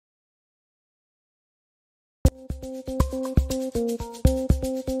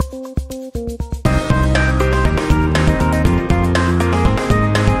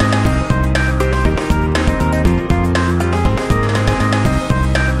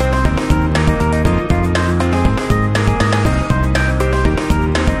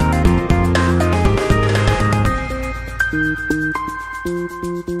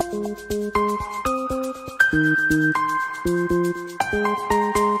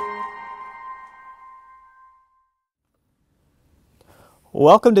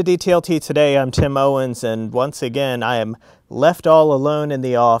Welcome to DTLT Today. I'm Tim Owens, and once again I am left all alone in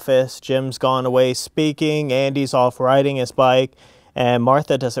the office. Jim's gone away speaking, Andy's off riding his bike, and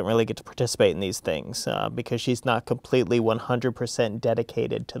Martha doesn't really get to participate in these things because she's not completely 100%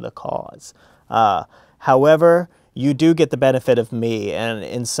 dedicated to the cause. However, you do get the benefit of me, and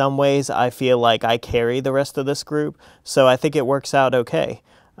in some ways I feel like I carry the rest of this group, so I think it works out okay.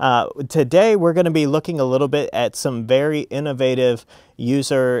 Today we're going to be looking a little bit at some very innovative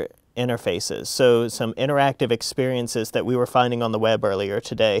user interfaces, so some interactive experiences that we were finding on the web earlier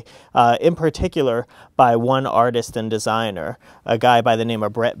today, in particular by one artist and designer, a guy by the name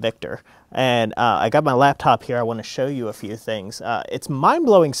of Bret Victor. And I got my laptop here. I want to show you a few things. It's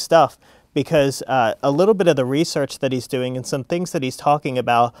mind-blowing stuff, because a little bit of the research that he's doing and some things that he's talking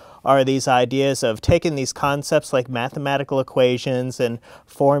about are these ideas of taking these concepts like mathematical equations and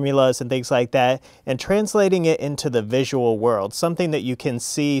formulas and things like that and translating it into the visual world, something that you can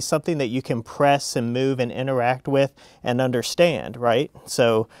see, something that you can press and move and interact with and understand, right?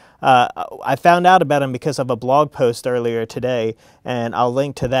 So I found out about him because of a blog post earlier today, and I'll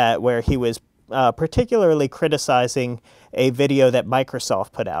link to that, where he was particularly criticizing a video that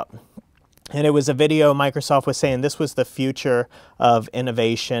Microsoft put out. And it was a video Microsoft was saying this was the future of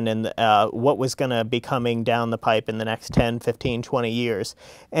innovation and what was going to be coming down the pipe in the next 10, 15, 20 years.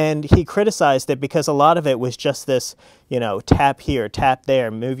 And he criticized it because a lot of it was just this, you know, tap here, tap there,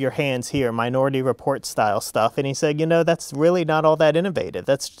 move your hands here, Minority Report style stuff. And he said, you know, that's really not all that innovative.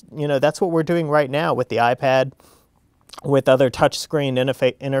 That's, you know, that's what we're doing right now with the iPad, with other touchscreen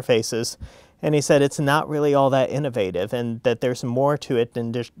interfaces. And he said it's not really all that innovative, and that there's more to it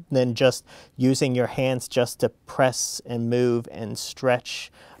than just using your hands just to press and move and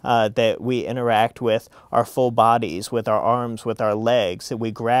stretch, that we interact with our full bodies, with our arms, with our legs. We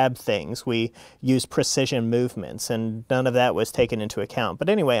grab things, we use precision movements, and none of that was taken into account. But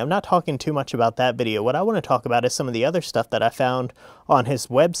anyway, I'm not talking too much about that video. What I want to talk about is some of the other stuff that I found on his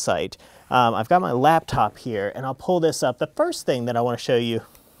website. I've got my laptop here, and I'll pull this up. The first thing that I want to show you,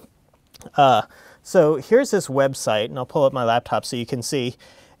 so here's his website, and I'll pull up my laptop so you can see.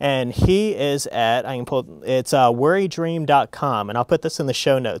 And he is at, it's worrydream.com, and I'll put this in the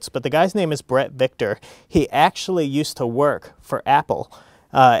show notes. But the guy's name is Bret Victor. He actually used to work for Apple,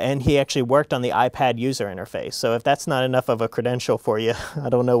 and he actually worked on the iPad user interface. So if that's not enough of a credential for you, I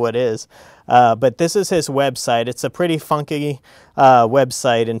don't know what is. But this is his website. It's a pretty funky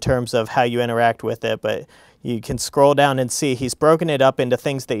website in terms of how you interact with it, but you can scroll down and see he's broken it up into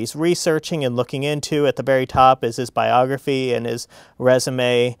things that he's researching and looking into. At the very top is his biography and his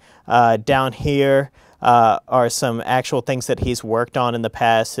resume. Down here are some actual things that he's worked on in the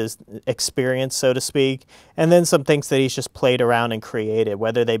past, his experience, so to speak, and then some things that he's just played around and created,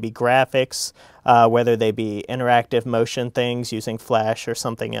 whether they be graphics, whether they be interactive motion things using Flash or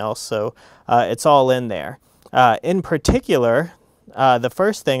something else. So it's all in there. In particular, the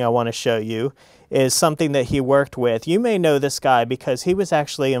first thing I want to show you is something that he worked with. You may know this guy because he was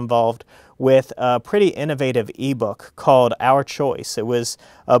actually involved with a pretty innovative ebook called Our Choice. It was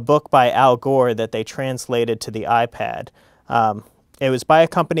a book by Al Gore that they translated to the iPad. It was by a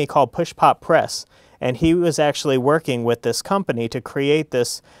company called Push Pop Press, and he was actually working with this company to create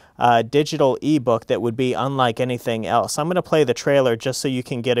this digital ebook that would be unlike anything else. I'm going to play the trailer just so you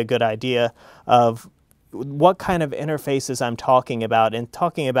can get a good idea of what kind of interfaces I'm talking about, and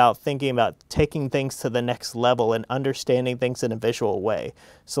thinking about taking things to the next level and understanding things in a visual way.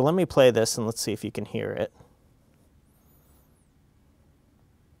 So let me play this and let's see if you can hear it.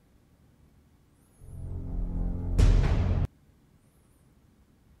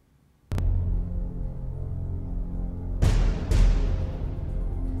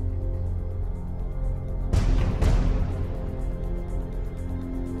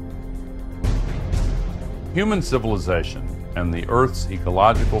 Human civilization and the Earth's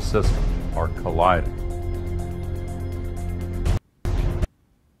ecological system are colliding.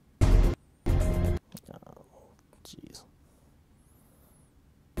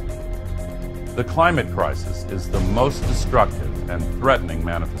 The climate crisis is the most destructive and threatening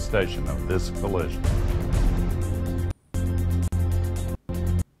manifestation of this collision.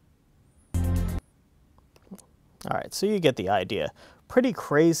 All right, so you get the idea. Pretty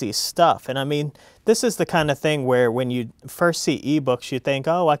crazy stuff. And I mean, this is the kind of thing where when you first see ebooks, you think,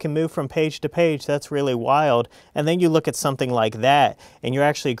 oh, I can move from page to page. That's really wild. And then you look at something like that, and you're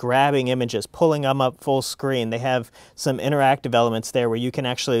actually grabbing images, pulling them up full screen. They have some interactive elements there where you can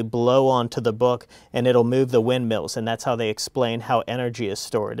actually blow onto the book, and it'll move the windmills. And that's how they explain how energy is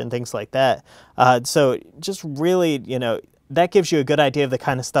stored and things like that. So just really, you know, that gives you a good idea of the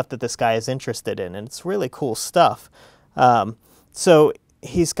kind of stuff that this guy is interested in. And it's really cool stuff. So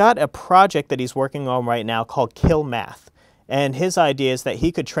he's got a project that he's working on right now called Kill Math. And his idea is that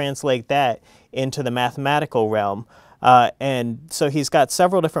he could translate that into the mathematical realm. And so he's got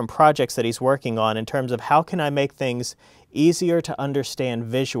several different projects that he's working on in terms of how can I make things easier to understand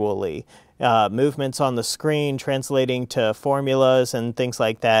visually. Movements on the screen, translating to formulas and things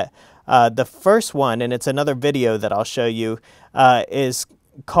like that. The first one, and it's another video that I'll show you, is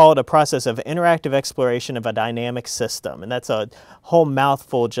called a process of interactive exploration of a dynamic system. And that's a whole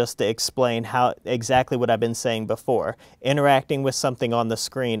mouthful just to explain how exactly what I've been saying before. Interacting with something on the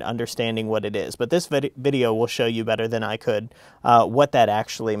screen, understanding what it is. But this video will show you better than I could what that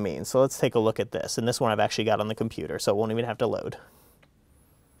actually means. So let's take a look at this. And this one I've actually got on the computer, so it won't even have to load.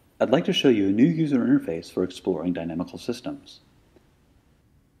 I'd like to show you a new user interface for exploring dynamical systems.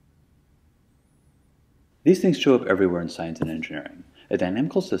 These things show up everywhere in science and engineering. A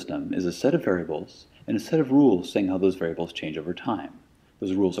dynamical system is a set of variables and a set of rules saying how those variables change over time.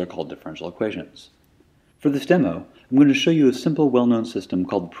 Those rules are called differential equations. For this demo, I'm going to show you a simple, well-known system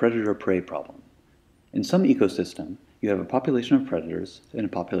called the predator-prey problem. In some ecosystem, you have a population of predators and a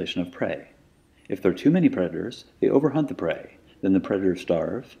population of prey. If there are too many predators, they overhunt the prey. Then the predators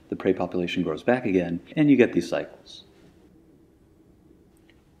starve, the prey population grows back again, and you get these cycles.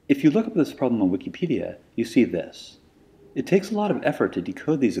 If you look up this problem on Wikipedia, you see this. It takes a lot of effort to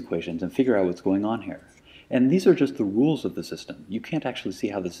decode these equations and figure out what's going on here. And these are just the rules of the system. You can't actually see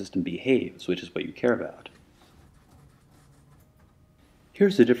how the system behaves, which is what you care about.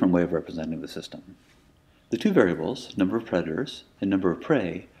 Here's a different way of representing the system. The two variables, number of predators and number of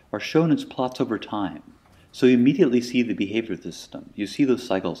prey, are shown as plots over time. So you immediately see the behavior of the system. You see those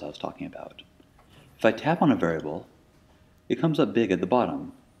cycles I was talking about. If I tap on a variable, it comes up big at the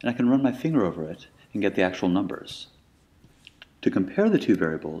bottom, and I can run my finger over it and get the actual numbers. To compare the two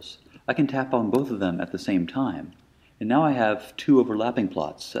variables, I can tap on both of them at the same time, and now I have two overlapping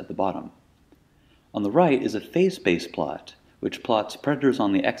plots at the bottom. On the right is a phase-space plot, which plots predators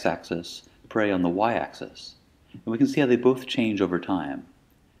on the x-axis, prey on the y-axis. And we can see how they both change over time.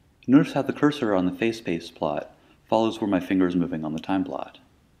 Notice how the cursor on the phase-space plot follows where my finger is moving on the time plot.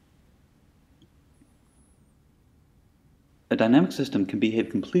 A dynamic system can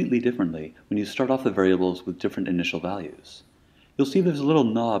behave completely differently when you start off the variables with different initial values. You'll see there's a little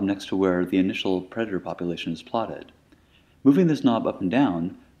knob next to where the initial predator population is plotted. Moving this knob up and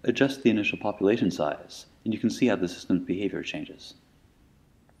down adjusts the initial population size, and you can see how the system's behavior changes.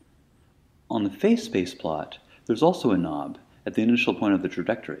 On the phase space plot, there's also a knob at the initial point of the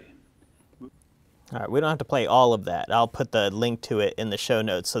trajectory. All right, we don't have to play all of that. I'll put the link to it in the show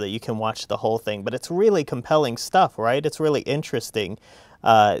notes so that you can watch the whole thing. But it's really compelling stuff, right? It's really interesting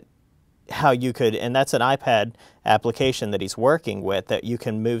how you could, and that's an iPad application that he's working with, that you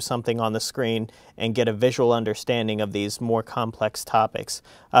can move something on the screen and get a visual understanding of these more complex topics.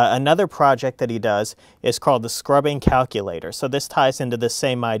 Another project that he does is called the scrubbing calculator. So this ties into the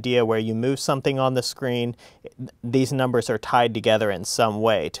same idea where you move something on the screen, these numbers are tied together in some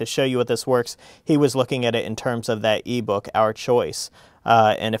way. To show you what this works, he was looking at it in terms of that ebook, Our Choice.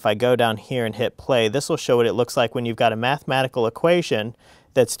 And if I go down here and hit play, this will show what it looks like when you've got a mathematical equation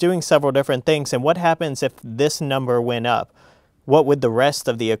that's doing several different things. And what happens if this number went up? What would the rest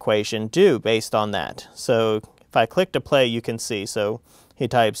of the equation do based on that? So if I click to play, you can see. So he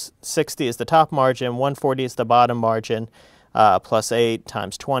types 60 is the top margin, 140 is the bottom margin, plus 8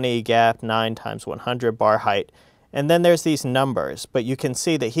 times 20, gap, 9 times 100, bar height. And then there's these numbers. But you can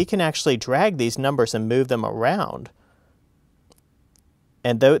see that he can actually drag these numbers and move them around.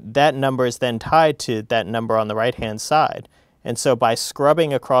 And that number is then tied to that number on the right-hand side. And so by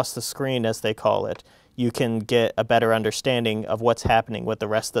scrubbing across the screen, as they call it, you can get a better understanding of what's happening with the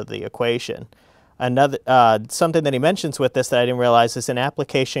rest of the equation. Another something that he mentions with this that I didn't realize is an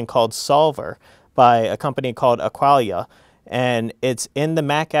application called Solver by a company called Aqualia. And it's in the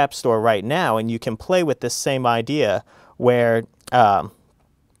Mac App Store right now, and you can play with this same idea where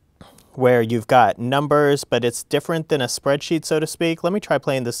you've got numbers, but it's different than a spreadsheet, so to speak. Let me try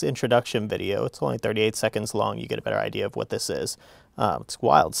playing this introduction video. It's only 38 seconds long. You get a better idea of what this is. It's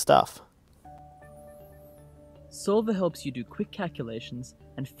wild stuff. Solver helps you do quick calculations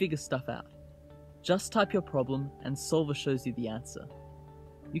and figure stuff out. Just type your problem and Solver shows you the answer.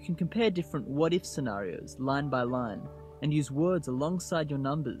 You can compare different what-if scenarios line by line and use words alongside your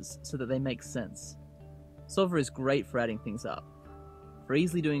numbers so that they make sense. Solver is great for adding things up, for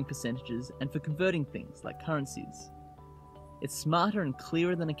easily doing percentages, and for converting things like currencies. It's smarter and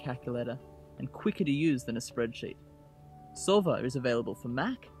clearer than a calculator and quicker to use than a spreadsheet. Solver is available for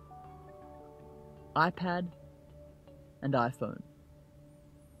Mac, iPad, and iPhone.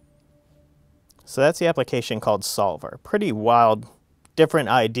 So that's the application called Solver. Pretty wild, different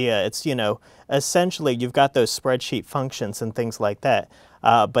idea. It's, essentially you've got those spreadsheet functions and things like that,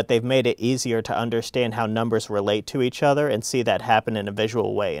 but they've made it easier to understand how numbers relate to each other and see that happen in a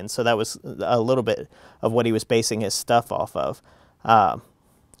visual way. And so that was a little bit of what he was basing his stuff off of.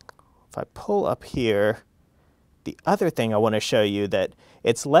 If I pull up here, the other thing I want to show you that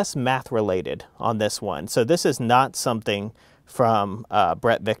it's less math related on this one. So this is not something from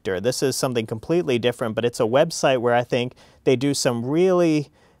Bret Victor. This is something completely different, but it's a website where I think they do some really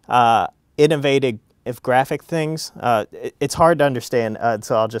innovative graphic things. It's hard to understand,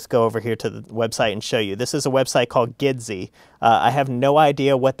 so I'll just go over here to the website and show you. This is a website called Gidsy. I have no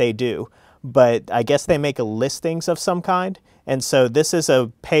idea what they do, but I guess they make listings of some kind. And so this is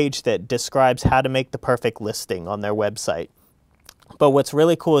a page that describes how to make the perfect listing on their website. But what's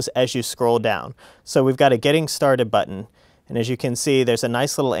really cool is as you scroll down. So we've got a Getting Started button. And as you can see, there's a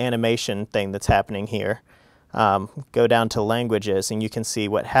nice little animation thing that's happening here. Go down to languages and you can see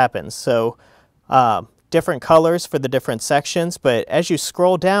what happens. So different colors for the different sections, but as you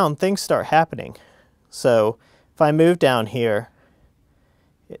scroll down, things start happening. So if I move down here,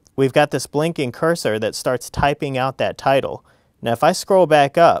 we've got this blinking cursor that starts typing out that title. Now if I scroll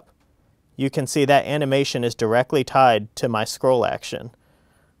back up, you can see that animation is directly tied to my scroll action.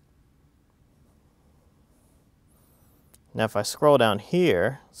 Now if I scroll down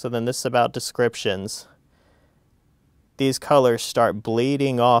here, so then this is about descriptions, these colors start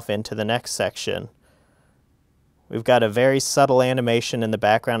bleeding off into the next section. We've got a very subtle animation in the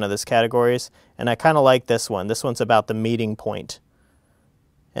background of this categories, and I kind of like this one. This one's about the meeting point,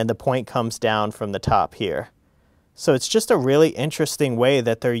 and the point comes down from the top here. So it's just a really interesting way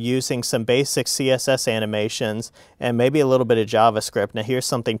that they're using some basic CSS animations and maybe a little bit of JavaScript. Now here's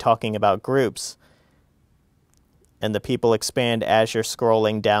something talking about groups, and the people expand as you're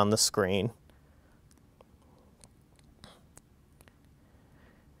scrolling down the screen.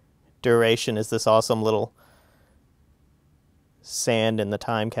 Duration is this awesome little sand in the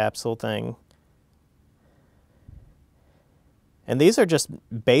time capsule thing. And these are just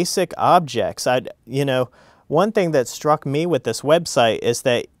basic objects. One thing that struck me with this website is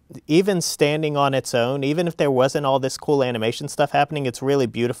that even standing on its own, even if there wasn't all this cool animation stuff happening, it's really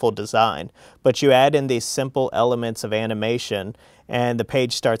beautiful design. But you add in these simple elements of animation and the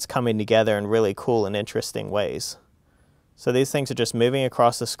page starts coming together in really cool and interesting ways. So these things are just moving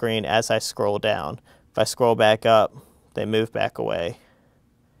across the screen as I scroll down. If I scroll back up, they move back away.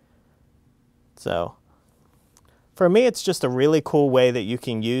 So for me, it's just a really cool way that you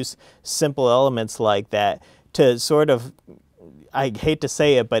can use simple elements like that to sort of, I hate to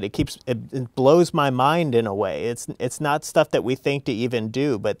say it, but it blows my mind in a way. It's not stuff that we think to even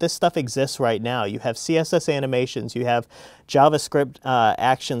do, but this stuff exists right now. You have CSS animations, you have JavaScript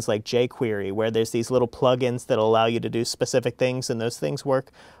actions like jQuery, where there's these little plugins that allow you to do specific things, and those things work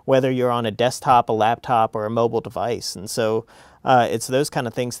whether you're on a desktop, a laptop, or a mobile device. And so it's those kind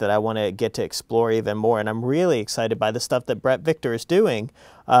of things that I want to get to explore even more, and I'm really excited by the stuff that Bret Victor is doing.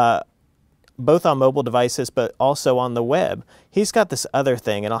 Both on mobile devices, but also on the web. He's got this other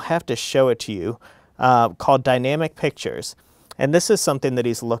thing, and I'll have to show it to you, called Dynamic Pictures. And this is something that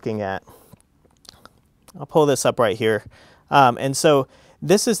he's looking at. I'll pull this up right here. And so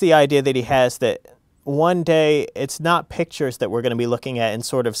this is the idea that he has, that one day it's not pictures that we're going to be looking at in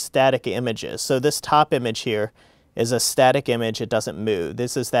sort of static images. So this top image here is a static image. It doesn't move.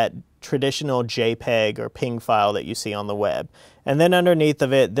 This is that traditional JPEG or PNG file that you see on the web. And then underneath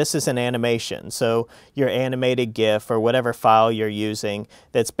of it, this is an animation. So your animated GIF or whatever file you're using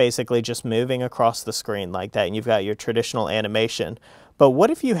that's basically just moving across the screen like that. And you've got your traditional animation. But what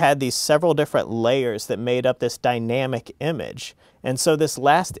if you had these several different layers that made up this dynamic image? And so this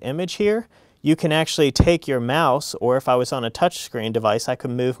last image here, you can actually take your mouse, or if I was on a touchscreen device, I could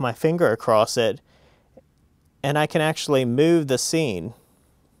move my finger across it, and I can actually move the scene.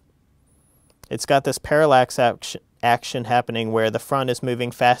 It's got this parallax action happening where the front is moving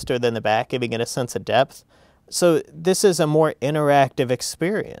faster than the back, giving it a sense of depth. So this is a more interactive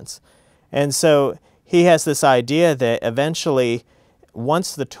experience. And so he has this idea that eventually,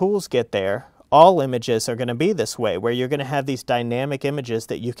 once the tools get there, all images are going to be this way, where you're going to have these dynamic images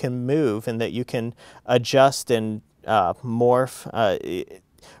that you can move and that you can adjust and morph.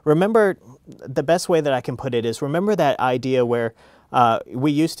 Remember, the best way that I can put it is, remember that idea where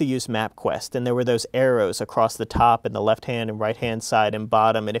we used to use MapQuest, and there were those arrows across the top and the left-hand and right-hand side and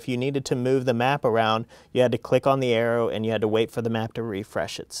bottom, and if you needed to move the map around, you had to click on the arrow and you had to wait for the map to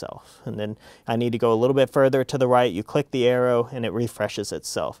refresh itself. And then I need to go a little bit further to the right, you click the arrow and it refreshes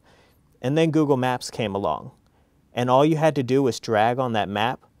itself. And then Google Maps came along, and all you had to do was drag on that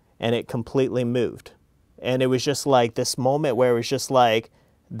map and it completely moved. And it was just like this moment where it was just like,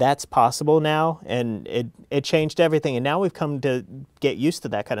 that's possible now, and it changed everything. And now we've come to get used to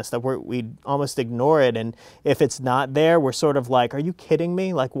that kind of stuff where we almost ignore it, and if it's not there, we're sort of like, are you kidding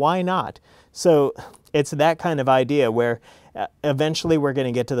me? Like, why not? So it's that kind of idea where eventually we're going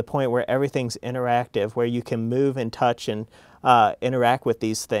to get to the point where everything's interactive, where you can move and touch and interact with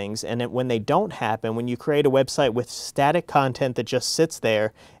these things. And when they don't happen, when you create a website with static content that just sits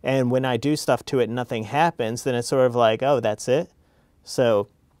there, and when I do stuff to it, nothing happens, then it's sort of like, oh, that's it? So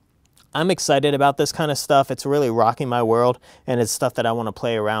I'm excited about this kind of stuff. It's really rocking my world, and it's stuff that I want to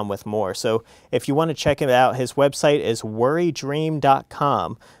play around with more. So if you want to check it out, his website is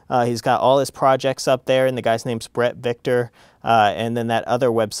worrydream.com. He's got all his projects up there, and the guy's name's Bret Victor. And then that other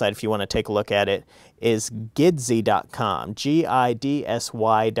website, if you want to take a look at it, is gidsy.com, gidsy.com.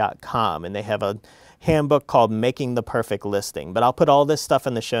 And they have a handbook called Making the Perfect Listing. But I'll put all this stuff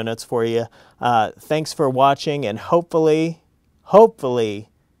in the show notes for you. Thanks for watching, and hopefully,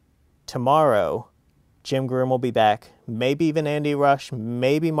 tomorrow, Jim Groom will be back. Maybe even Andy Rush,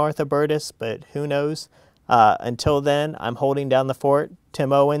 maybe Martha Burtis, but who knows? Until then, I'm holding down the fort.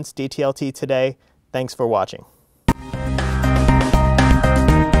 Tim Owens, DTLT Today. Thanks for watching.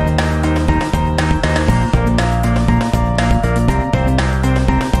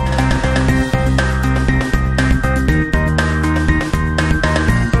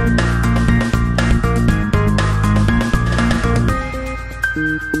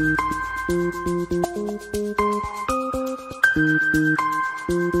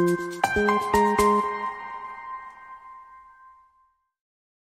 Thank you.